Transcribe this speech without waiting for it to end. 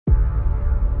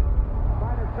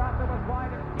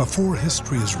Before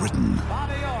history is written,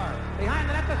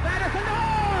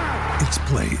 it's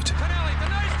played.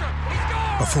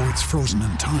 Before it's frozen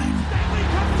in time,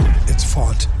 it's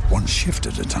fought one shift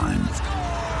at a time.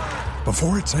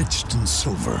 Before it's etched in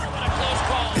silver,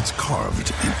 it's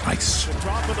carved in ice.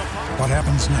 What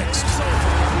happens next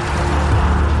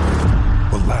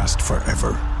will last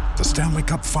forever. The Stanley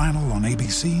Cup Final on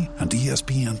ABC and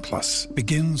ESPN Plus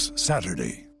begins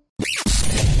Saturday.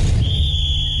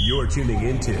 You're tuning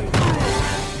into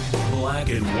Black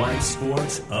and White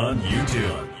Sports on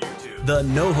YouTube. The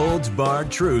no-holds-barred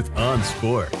truth on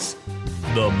sports.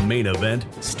 The main event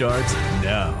starts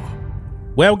now.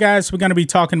 Well, guys, we're going to be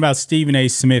talking about Stephen A.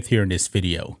 Smith here in this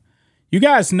video. You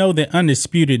guys know that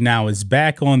Undisputed now is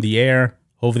back on the air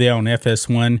over there on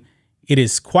FS1. It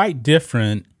is quite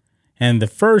different, and the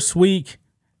first week,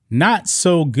 not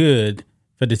so good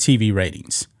for the TV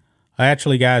ratings.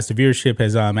 Actually, guys, the viewership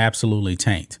has absolutely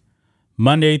tanked.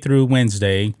 Monday through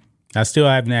Wednesday, I still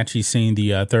haven't actually seen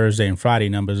the Thursday and Friday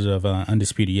numbers of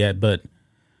Undisputed yet, but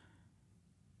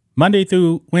Monday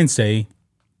through Wednesday,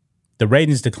 the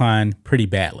ratings declined pretty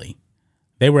badly.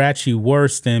 They were actually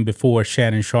worse than before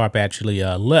Shannon Sharpe actually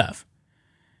left.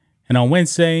 And on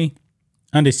Wednesday,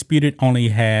 Undisputed only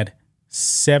had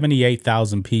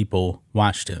 78,000 people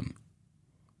watched him.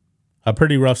 A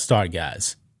pretty rough start,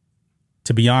 guys.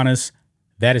 To be honest,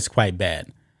 that is quite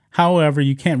bad. However,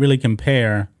 you can't really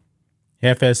compare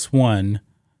FS1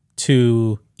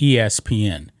 to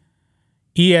ESPN.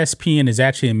 ESPN is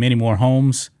actually in many more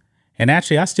homes. And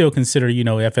actually, I still consider,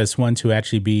 FS1 to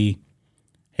actually be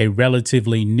a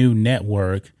relatively new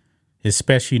network,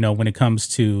 especially, when it comes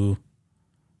to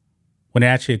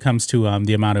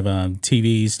the amount of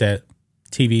the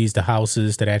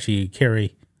houses that actually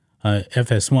carry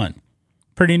FS1.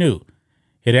 Pretty new.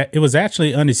 It was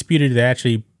actually Undisputed that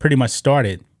actually pretty much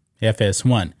started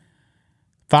FS1.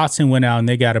 Foxen went out and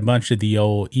they got a bunch of the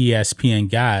old ESPN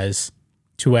guys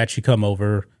to actually come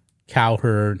over,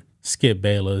 Cowherd, Skip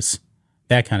Bayless,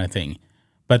 that kind of thing.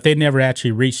 But they never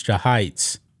actually reached the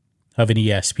heights of an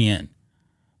ESPN.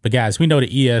 But guys, we know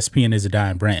that ESPN is a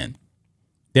dying brand.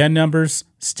 Their numbers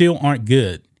still aren't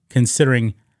good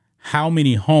considering how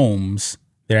many homes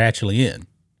they're actually in.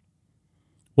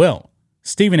 Well,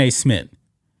 Stephen A. Smith,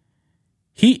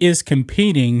 he is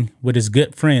competing with his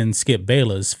good friend Skip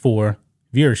Bayless for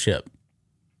viewership.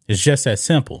 It's just that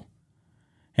simple.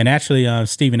 And actually,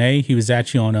 Stephen A., he was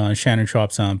actually on Shannon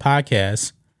Sharpe's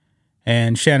podcast,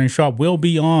 and Shannon Sharpe will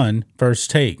be on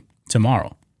First Take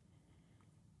tomorrow.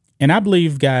 And I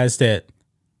believe, guys, that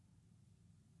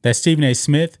Stephen A.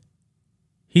 Smith,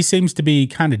 he seems to be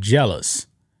kind of jealous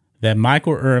that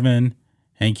Michael Irvin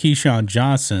and Keyshawn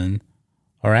Johnson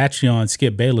are actually on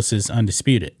Skip Bayless's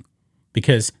Undisputed,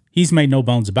 because he's made no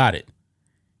bones about it.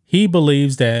 He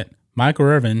believes that Michael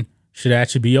Irvin should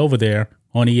actually be over there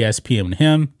on ESPN with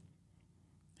him,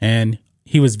 and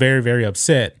he was very, very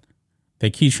upset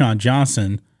that Keyshawn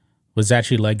Johnson was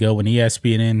actually let go when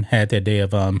ESPN had that day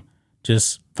of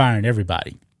just firing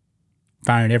everybody,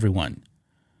 firing everyone.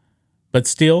 But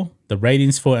still, the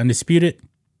ratings for Undisputed,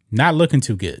 not looking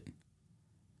too good.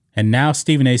 And now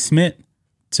Stephen A. Smith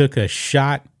took a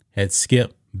shot at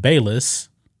Skip Bayless,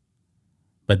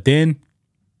 but then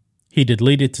he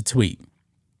deleted the tweet.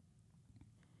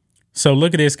 So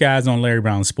look at this, guys, on Larry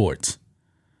Brown Sports.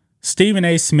 Stephen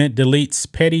A. Smith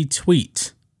deletes petty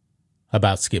tweet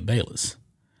about Skip Bayless.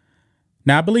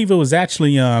 Now, I believe it was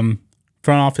actually Front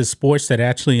Office Sports that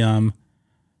actually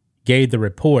gave the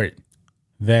report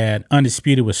that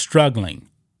Undisputed was struggling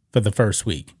for the first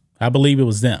week. I believe it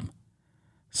was them.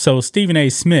 So Stephen A.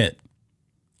 Smith,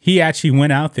 he actually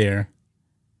went out there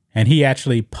and he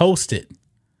actually posted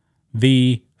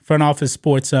the Front Office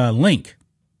Sports link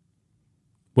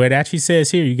where it actually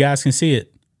says here, you guys can see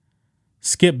it.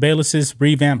 Skip Bayless's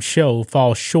revamped show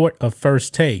falls short of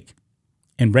First Take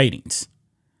in ratings.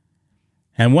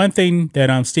 And one thing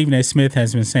that Stephen A. Smith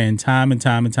has been saying time and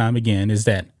time again is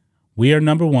that we are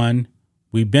number one.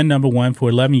 We've been number one for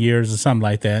 11 years or something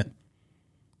like that.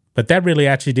 But that really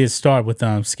actually did start with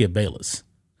Skip Bayless.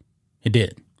 It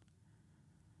did.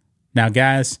 Now,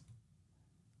 guys,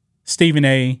 Stephen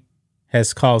A.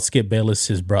 has called Skip Bayless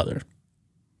his brother.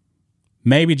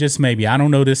 Maybe, just maybe, I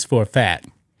don't know this for a fact.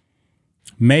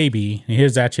 Maybe, and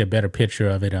here's actually a better picture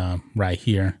of it right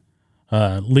here.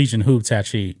 Legion Hoops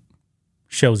actually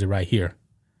shows it right here.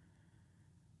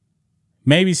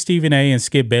 Maybe Stephen A. and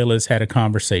Skip Bayless had a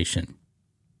conversation.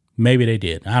 Maybe they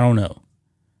did. I don't know.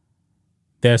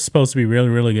 They're supposed to be really,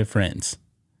 really good friends.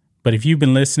 But if you've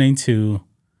been listening to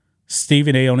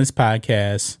Stephen A. on his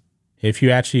podcast, if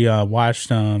you actually watched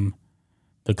the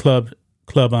Club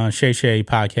Club on Shay Shay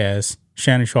podcast,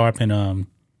 Shannon Sharp and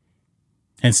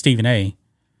Stephen A.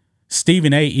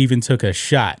 Stephen A. even took a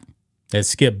shot at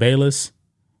Skip Bayless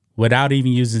without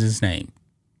even using his name.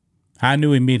 I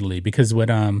knew immediately because what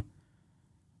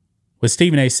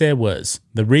Stephen A. said was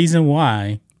the reason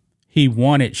why he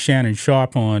wanted Shannon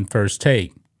Sharp on First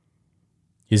Take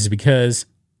is because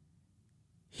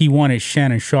he wanted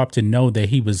Shannon Sharp to know that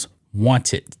he was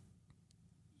wanted.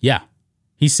 Yeah,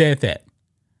 he said that.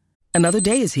 Another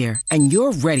day is here, and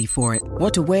you're ready for it.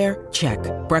 What to wear? Check.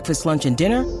 Breakfast, lunch, and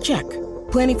dinner? Check.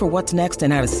 Planning for what's next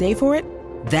and how to save for it?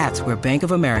 That's where Bank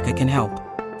of America can help.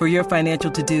 For your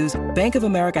financial to-dos, Bank of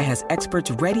America has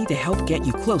experts ready to help get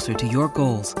you closer to your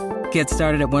goals. Get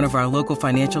started at one of our local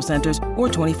financial centers or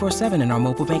 24/7 in our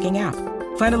mobile banking app.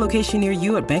 Find a location near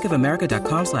you at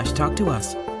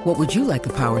bankofamerica.com/talktous. What would you like the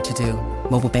power to do?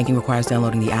 Mobile banking requires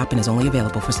downloading the app and is only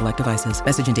available for select devices.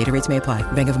 Message and data rates may apply.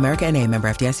 Bank of America NA, member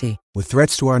FDIC. With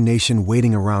threats to our nation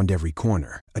waiting around every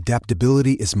corner,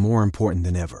 adaptability is more important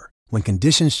than ever. When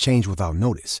conditions change without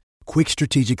notice, quick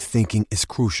strategic thinking is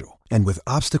crucial. And with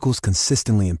obstacles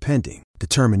consistently impending,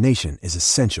 determination is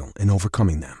essential in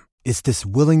overcoming them. It's this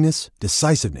willingness,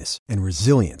 decisiveness, and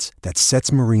resilience that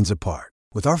sets Marines apart.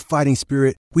 With our fighting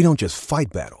spirit, we don't just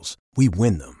fight battles, we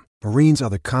win them. Marines are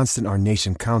the constant our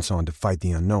nation counts on to fight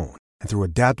the unknown. And through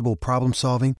adaptable problem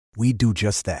solving, we do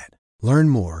just that. Learn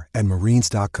more at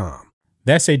Marines.com.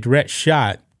 That's a direct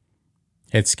shot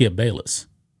at Skip Bayless.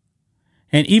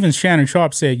 And even Shannon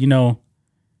Sharp said,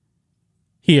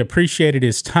 he appreciated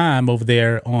his time over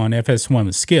there on FS1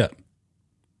 with Skip.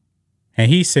 And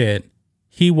he said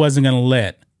he wasn't going to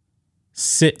let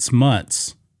 6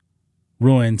 months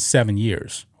ruin 7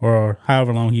 years or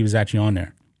however long he was actually on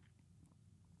there.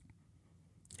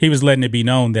 He was letting it be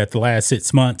known that the last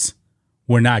 6 months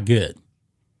were not good.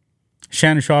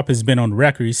 Shannon Sharp has been on the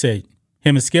record. He said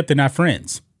him and Skip, they're not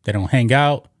friends. They don't hang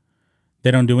out. They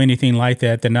don't do anything like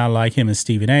that. They're not like him and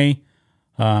Stephen A.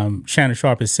 Shannon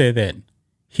Sharp has said that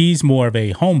he's more of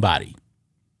a homebody.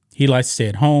 He likes to stay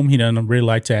at home. He doesn't really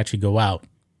like to actually go out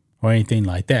or anything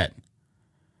like that.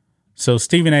 So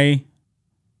Stephen A.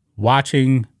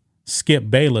 watching Skip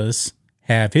Bayless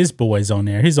have his boys on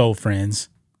there, his old friends,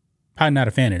 probably not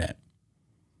a fan of that.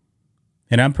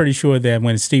 And I'm pretty sure that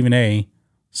when Stephen A.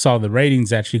 saw the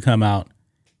ratings actually come out,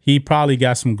 he probably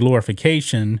got some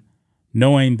glorification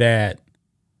knowing that,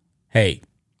 hey,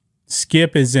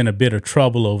 Skip is in a bit of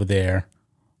trouble over there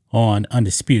on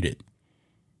Undisputed.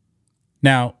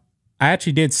 Now, I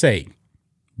actually did say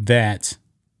that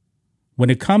when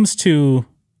it comes to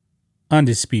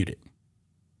Undisputed,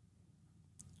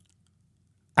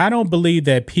 I don't believe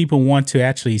that people want to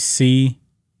actually see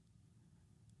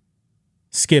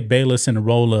Skip Bayless in the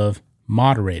role of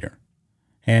moderator.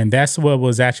 And that's what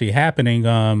was actually happening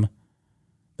the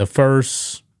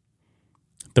first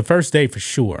day for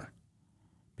sure.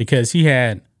 Because he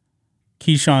had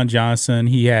Keyshawn Johnson,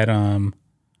 he had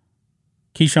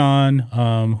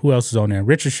Keyshawn, who else is on there?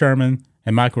 Richard Sherman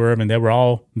and Michael Irvin. They were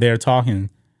all there talking.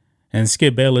 And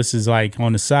Skip Bayless is like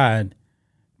on the side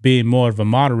being more of a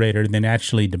moderator than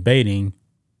actually debating.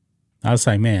 I was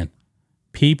like, man,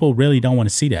 people really don't want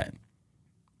to see that.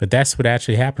 But that's what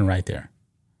actually happened right there.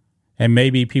 And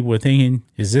maybe people were thinking,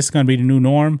 is this going to be the new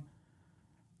norm?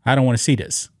 I don't want to see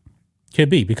this. Could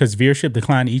be, because viewership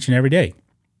declined each and every day.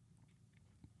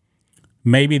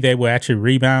 Maybe they will actually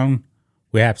rebound.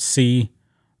 We have to see.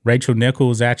 Rachel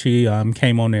Nichols actually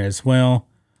came on there as well.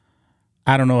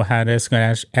 I don't know how that's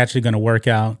actually going to work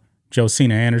out.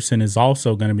 Josina Anderson is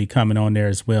also going to be coming on there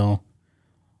as well,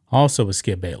 also with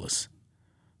Skip Bayless.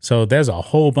 So there's a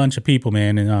whole bunch of people,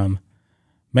 man. And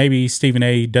maybe Stephen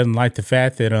A. doesn't like the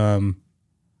fact that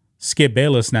Skip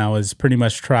Bayless now has pretty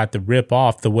much tried to rip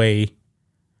off the way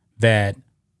that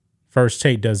First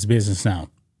Take does business now.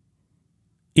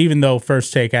 Even though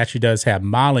First Take actually does have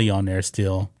Molly on there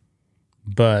still,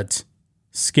 but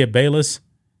Skip Bayless,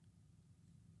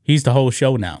 he's the whole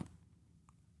show now.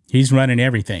 He's running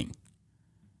everything.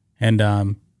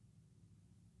 And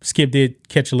Skip did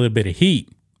catch a little bit of heat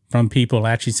from people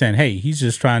actually saying, hey, he's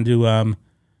just trying to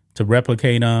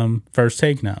replicate First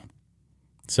Take now.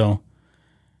 So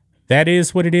that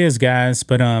is what it is, guys.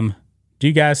 But do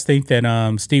you guys think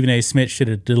that Stephen A. Smith should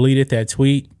have deleted that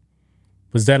tweet?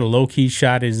 Was that a low-key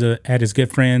shot at his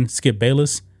good friend Skip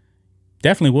Bayless?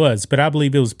 Definitely was, but I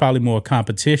believe it was probably more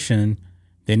competition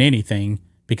than anything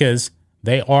because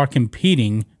they are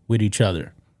competing with each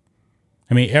other.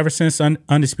 I mean, ever since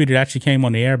Undisputed actually came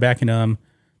on the air back in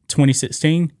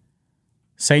 2016,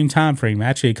 same time frame.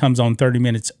 Actually, it comes on 30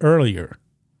 minutes earlier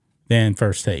than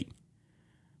First Take.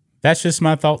 That's just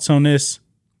my thoughts on this.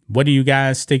 What do you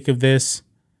guys think of this?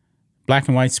 Black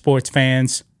and white sports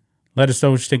fans, let us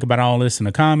know what you think about all this in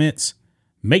the comments.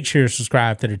 Make sure to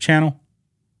subscribe to the channel,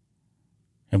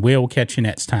 and we'll catch you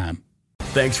next time.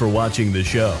 Thanks for watching the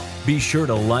show. Be sure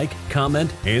to like,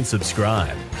 comment, and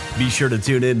subscribe. Be sure to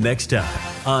tune in next time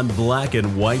on Black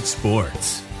and White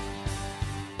Sports.